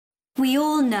We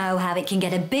all know how it can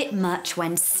get a bit much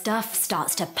when stuff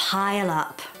starts to pile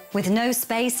up. With no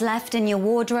space left in your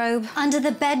wardrobe, under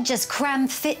the bed just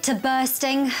crammed fit to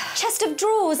bursting, chest of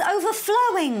drawers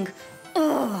overflowing.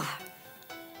 Ugh.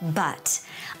 But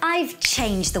I've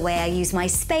changed the way I use my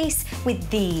space with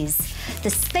these,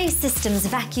 the Space Systems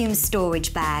vacuum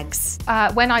storage bags.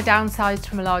 When I downsized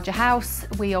from a larger house,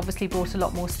 we obviously bought a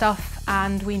lot more stuff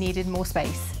and we needed more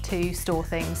space to store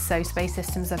things. So Space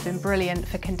Systems have been brilliant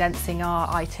for condensing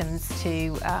our items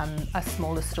to a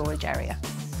smaller storage area.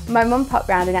 My mum popped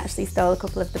round and actually stole a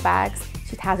couple of the bags.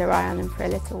 She'd had her eye on them for a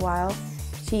little while.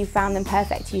 She found them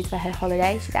perfect to use for her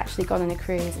holiday. She'd actually gone on a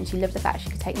cruise and she loved the fact she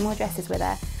could take more dresses with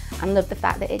her and loved the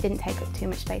fact that it didn't take up too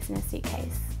much space in her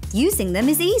suitcase. Using them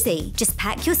is easy. Just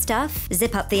pack your stuff,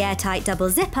 zip up the airtight double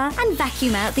zipper and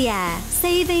vacuum out the air,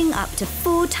 saving up to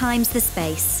 4 times the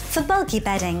space. For bulky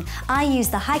bedding, I use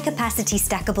the high-capacity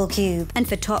stackable cube, and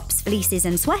for tops, fleeces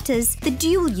and sweaters, the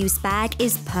dual-use bag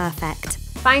is perfect.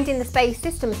 Finding the Space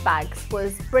Systems bags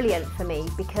was brilliant for me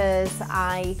because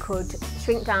I could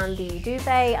shrink down the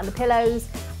duvet and the pillows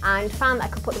and found that I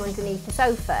could put them underneath the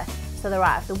sofa so they're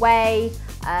out of the way,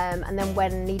 and then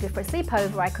when needed for a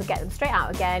sleepover I could get them straight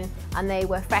out again and they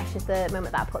were fresh at the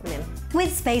moment that I put them in.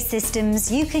 With Space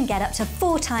Systems, you can get up to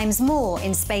 4 times more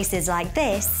in spaces like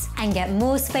this and get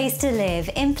more space to live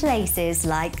in places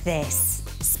like this.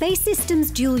 Space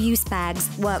Systems dual-use bags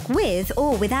work with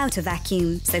or without a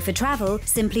vacuum, so for travel,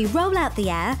 simply roll out the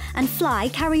air and fly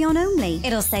carry-on only.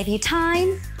 It'll save you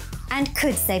time and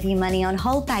could save you money on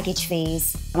whole baggage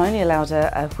fees. I'm only allowed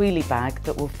a wheelie bag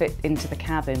that will fit into the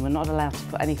cabin. We're not allowed to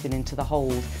put anything into the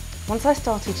hold. Once I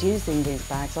started using these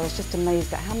bags, I was just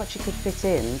amazed at how much you could fit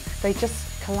in. They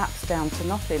just collapsed down to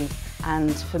nothing.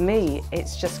 And for me,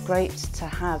 it's just great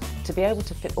to be able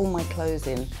to fit all my clothes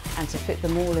in and to fit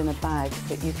them all in a bag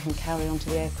that you can carry onto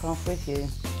the aircraft with you.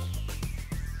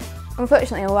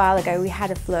 Unfortunately, a while ago we had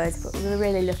a flood, but we were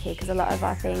really lucky because a lot of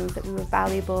our things that were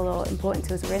valuable or important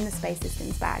to us were in the Space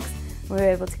Systems bags. We were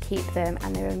able to keep them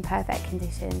and they were in perfect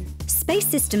condition. Space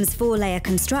Systems 4-layer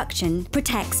construction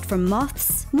protects from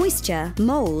moths, moisture,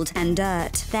 mould and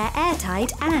dirt. They're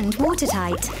airtight and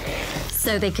watertight,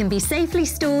 so they can be safely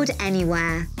stored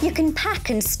anywhere. You can pack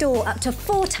and store up to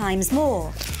 4 times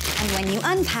more. And when you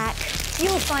unpack,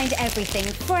 you'll find everything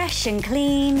fresh and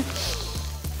clean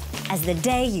as the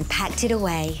day you packed it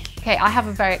away. Okay, I have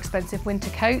a very expensive winter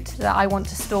coat that I want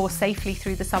to store safely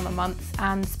through the summer months,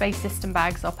 and Space System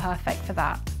bags are perfect for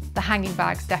that. The hanging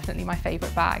bag's definitely my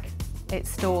favourite bag. It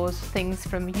stores things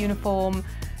from uniform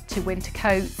to winter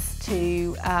coats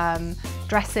to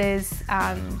dresses,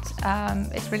 and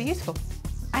it's really useful.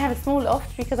 I have a small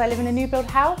loft because I live in a new build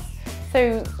house,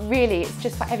 so really it's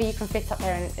just whatever you can fit up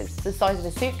there and it's the size of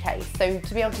a suitcase. So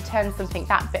to be able to turn something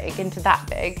that big into that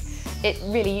big, it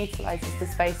really utilises the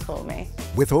space for me.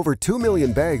 With over 2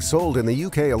 million bags sold in the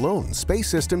UK alone, Space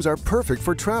Systems are perfect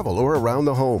for travel or around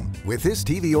the home. With this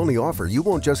TV-only offer, you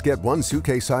won't just get 1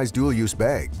 suitcase-sized dual-use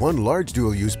bag, 1 large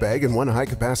dual-use bag, and 1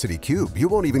 high-capacity cube. You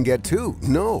won't even get 2.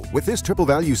 No, with this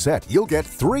triple-value set, you'll get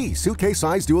 3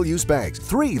 suitcase-sized dual-use bags,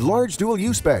 3 large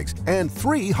dual-use bags, and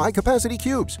 3 high-capacity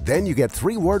cubes. Then you get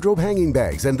 3 wardrobe hanging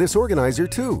bags and this organizer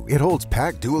too. It holds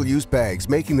packed dual-use bags,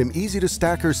 making them easy to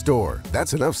stack or store.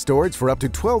 That's enough storage for up to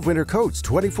 12 winter coats,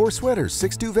 24 sweaters,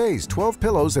 6 duvets, 12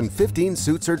 pillows, and 15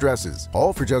 suits or dresses.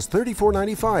 All for just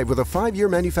 $34.95 with a 5-year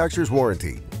manufacturer's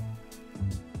warranty.